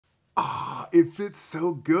it fits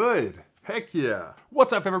so good. Heck yeah.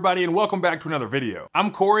 What's up everybody and welcome back to another video.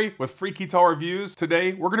 I'm Corey with Freaky Tall Reviews.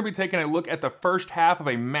 Today we're gonna be taking a look at the first half of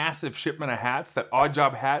a massive shipment of hats that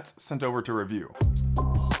Oddjob Hats sent over to review.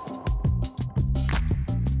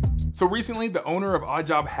 So recently, the owner of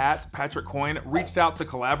Oddjob Hats, Patrick Coyne, reached out to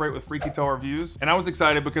collaborate with Freaky Tall Reviews, and I was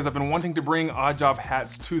excited because I've been wanting to bring Oddjob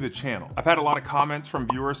Hats to the channel. I've had a lot of comments from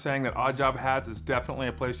viewers saying that Oddjob Hats is definitely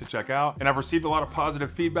a place to check out, and I've received a lot of positive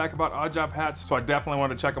feedback about Oddjob Hats, so I definitely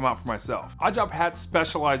want to check them out for myself. Oddjob Hats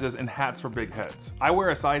specializes in hats for big heads. I wear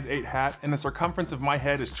a size 8 hat, and the circumference of my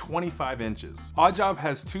head is 25 inches. Oddjob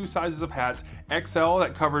has two sizes of hats, XL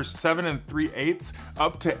that covers 7 3/8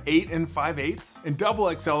 up to 8 5/8, and double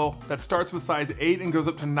XL that starts with size 8 and goes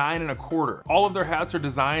up to 9 1/4. All of their hats are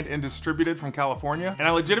designed and distributed from California, and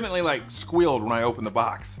I legitimately squealed when I opened the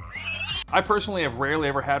box. I personally have rarely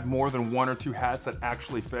ever had more than 1 or 2 hats that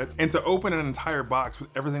actually fits, and to open an entire box with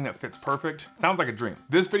everything that fits perfect sounds like a dream.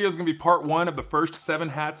 This video is gonna be part 1 of the first 7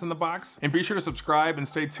 hats in the box, and be sure to subscribe and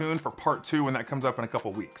stay tuned for part 2 when that comes up in a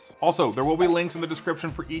couple weeks. Also, there will be links in the description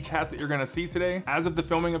for each hat that you're gonna see today. As of the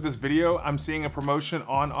filming of this video, I'm seeing a promotion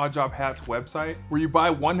on Oddjob Hats website where you buy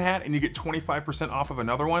one hat and you get 25% off of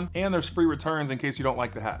another one, and there's free returns in case you don't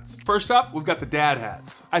like the hats. First up, we've got the dad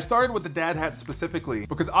hats. I started with the dad hats specifically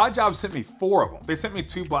because Oddjob sent me 4 of them. They sent me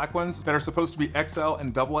 2 black ones that are supposed to be XL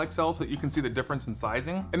and double XL so that you can see the difference in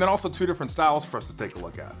sizing, and then also 2 different styles for us to take a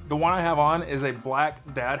look at. The one I have on is a black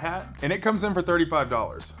dad hat, and it comes in for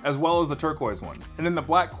 $35, as well as the turquoise one. And then the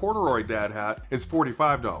black corduroy dad hat is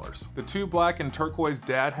 $45. The 2 black and turquoise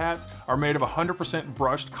dad hats are made of 100%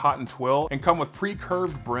 brushed cotton twill and come with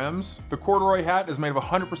pre-curved brims. The corduroy hat is made of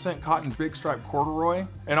 100% cotton big stripe corduroy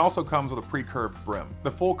and also comes with a pre-curved brim.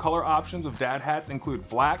 The full color options of dad hats include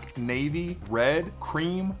black, navy, red,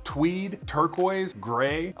 cream, tweed, turquoise,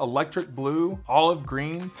 gray, electric blue, olive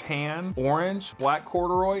green, tan, orange, black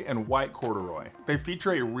corduroy, and white corduroy. They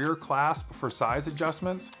feature a rear clasp for size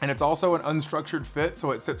adjustments, and it's also an unstructured fit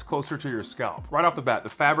so it sits closer to your scalp. Right off the bat, the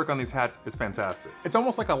fabric on these hats is fantastic. It's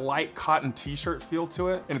almost like a light cotton t-shirt feel to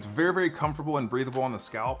it, and it's very, very comfortable and breathable on the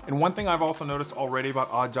scalp. And one thing I've also noticed already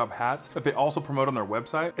about Oddjob Hats that they also promote on their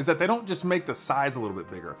website is that they don't just make the size a little bit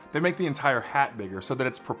bigger, they make the entire hat bigger so that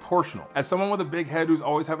it's proportional. As someone with a big head who's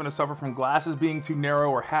always having to suffer from glasses being too narrow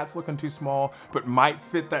or hats looking too small, but might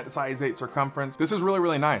fit that size 8 circumference, this is really,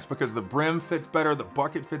 really nice because the brim fits better, the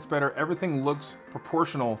bucket fits better, everything looks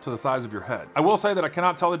proportional to the size of your head. I will say that I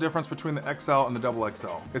cannot tell the difference between the XL and the double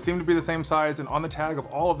XL. They seem to be the same size, and on the tag of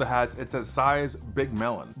all of the hats, it says size big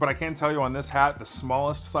melon. But I can tell you on this hat, the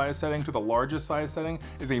smallest size setting to the largest size setting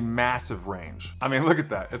is a massive range. I mean, look at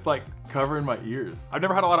that. It's like covering my ears. I've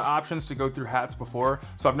never had a lot of options to go through hats before,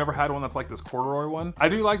 so I've never had one that's like this corduroy one. I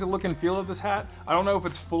do like the look and feel of this hat. I don't know if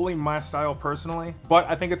it's fully my style personally, but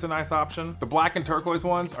I think it's a nice option. The black and turquoise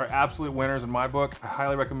ones are absolute winners in my book. I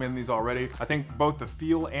highly recommend these already. I think both the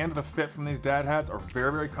feel and the fit from these dad hats are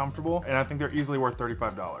very, very comfortable, and I think they're easily worth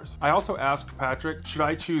 $35. I also asked Patrick, should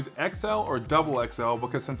I choose XL or double XL,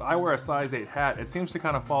 because since I wear a size 8 hat, it seems to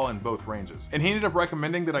kind of fall in both ranges. And he ended up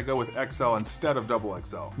recommending that I go with XL instead of double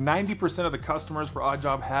XL. 90% of the customers for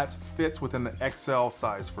Oddjob Hats fits within the XL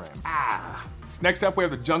size frame. Next up, we have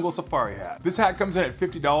the Jungle Safari hat. This hat comes in at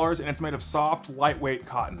 $50 and it's made of soft, lightweight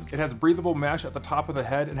cotton. It has breathable mesh at the top of the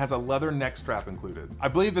head and has a leather neck strap included. I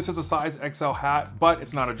believe this is a size XL hat, but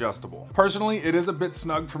it's not adjustable. Personally, it is a bit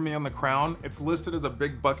snug for me on the crown. It's listed as a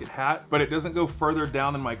big bucket hat, but it doesn't go further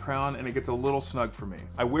down than my crown and it gets a little snug for me.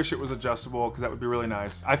 I wish it was adjustable because that would be really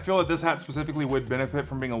nice. I feel that this hat specifically would benefit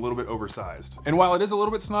from being a little bit oversized. And while it is a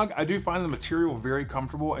little bit snug, I do find the material very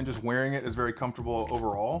comfortable, and just wearing it is very comfortable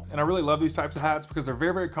overall. And I really love these types of hats because they're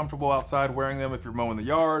very, very comfortable outside wearing them if you're mowing the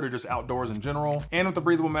yard or just outdoors in general. And with the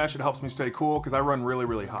breathable mesh, it helps me stay cool because I run really,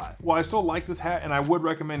 really hot. While I still like this hat and I would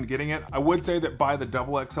recommend getting it, I would say that buy the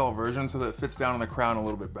double XL version so that it fits down on the crown a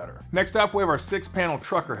little bit better. Next up, we have our 6-panel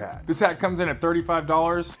trucker hat. This hat comes in at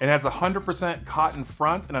 $35 and has a 100% cotton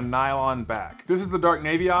front and a nylon back. This is the dark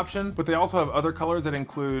navy option, but they also have other colors that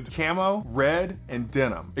include camo, red, and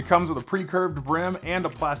denim. It comes with a pre-curved brim and a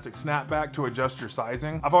plastic snapback to adjust your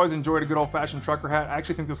sizing. I've always enjoyed a good old-fashioned trucker hat. I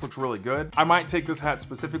actually think this looks really good. I might take this hat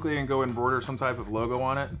specifically and go embroider some type of logo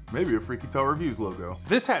on it. Maybe a Freaky Tall Reviews logo.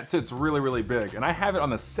 This hat sits really, really big, and I have it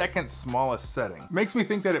on the second smallest setting. Makes me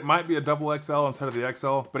think that it might be a double XL instead of the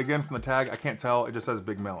XL, but again, from the tag, I can't tell. It just says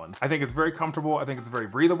Big Melon. I think it's very comfortable. I think it's very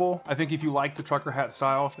breathable. I think if you like the trucker hat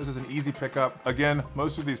style, this is an easy pickup. Again,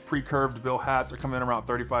 most of these pre-curved bill hats are coming in around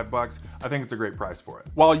 35 bucks. I think it's a great price for it.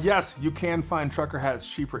 While yes, you can find trucker hats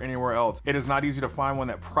cheaper anywhere else, it is not easy to find one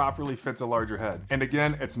that properly fits a large larger head. And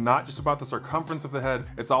again, it's not just about the circumference of the head,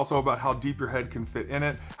 it's also about how deep your head can fit in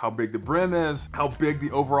it, how big the brim is, how big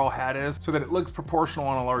the overall hat is, so that it looks proportional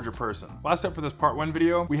on a larger person. Last up for this part 1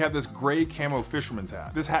 video, we have this gray camo fisherman's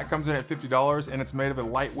hat. This hat comes in at $50 and it's made of a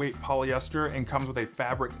lightweight polyester and comes with a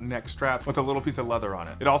fabric neck strap with a little piece of leather on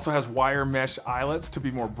it. It also has wire mesh eyelets to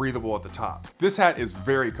be more breathable at the top. This hat is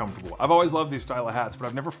very comfortable. I've always loved these style of hats, but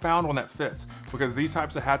I've never found one that fits because these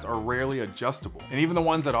types of hats are rarely adjustable. And even the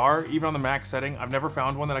ones that are, even on the max setting, I've never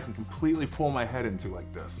found one that I can completely pull my head into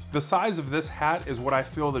like this. The size of this hat is what I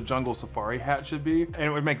feel the jungle safari hat should be, and it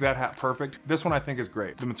would make that hat perfect. This one I think is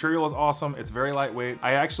great. The material is awesome, it's very lightweight.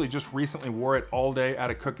 I actually just recently wore it all day at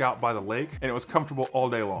a cookout by the lake, and it was comfortable all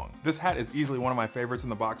day long. This hat is easily one of my favorites in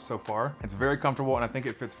the box so far. It's very comfortable and I think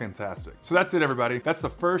it fits fantastic. So that's it, everybody. That's the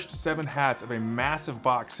first 7 hats of a massive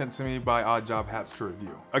box sent to me by Oddjob Hats to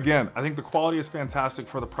review. Again, I think the quality is fantastic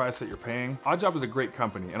for the price that you're paying. Oddjob is a great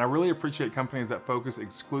company, and I really appreciate companies that focus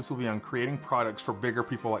exclusively on creating products for bigger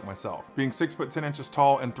people like myself. Being 6 foot 10 inches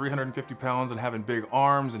tall and 350 pounds and having big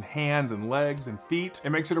arms and hands and legs and feet, it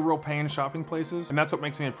makes it a real pain shopping places, and that's what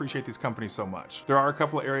makes me appreciate these companies so much. There are a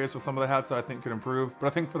couple of areas with some of the hats that I think could improve, but I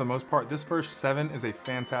think for the most part, this first 7 is a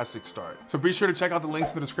fantastic start. So be sure to check out the links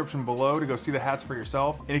in the description below to go see the hats for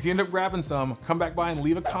yourself, and if you end up grabbing some, come back by and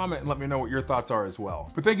leave a comment and let me know what your thoughts are as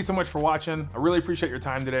well. But thank you so much for watching. I really appreciate your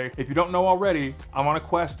time today. If you don't know already, I'm on a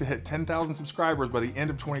quest to hit 10,000 subscribers by the end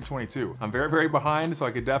of 2022. I'm very behind, so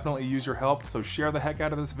I could definitely use your help, so share the heck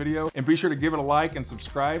out of this video, and be sure to give it a like and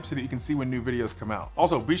subscribe so that you can see when new videos come out.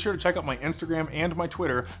 Also, be sure to check out my Instagram and my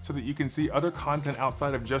Twitter so that you can see other content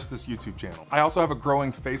outside of just this YouTube channel. I also have a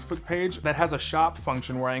growing Facebook page that has a shop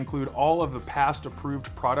function where I include all of the past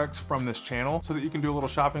approved products from this channel so that you can do a little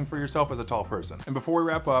shopping for yourself as a tall person. And before we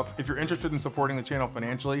wrap up, if you're interested in supporting the channel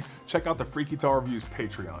financially, check out the Freaky Tall Reviews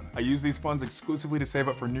Patreon. I use these funds exclusively to save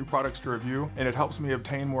up for new products to review, and it helps me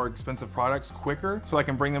obtain more expensive products quicker so I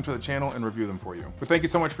can bring them to the channel and review them for you. But thank you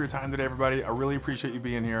so much for your time today, everybody. I really appreciate you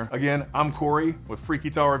being here. Again, I'm Corey with Freaky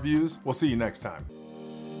Tall Reviews. We'll see you next time.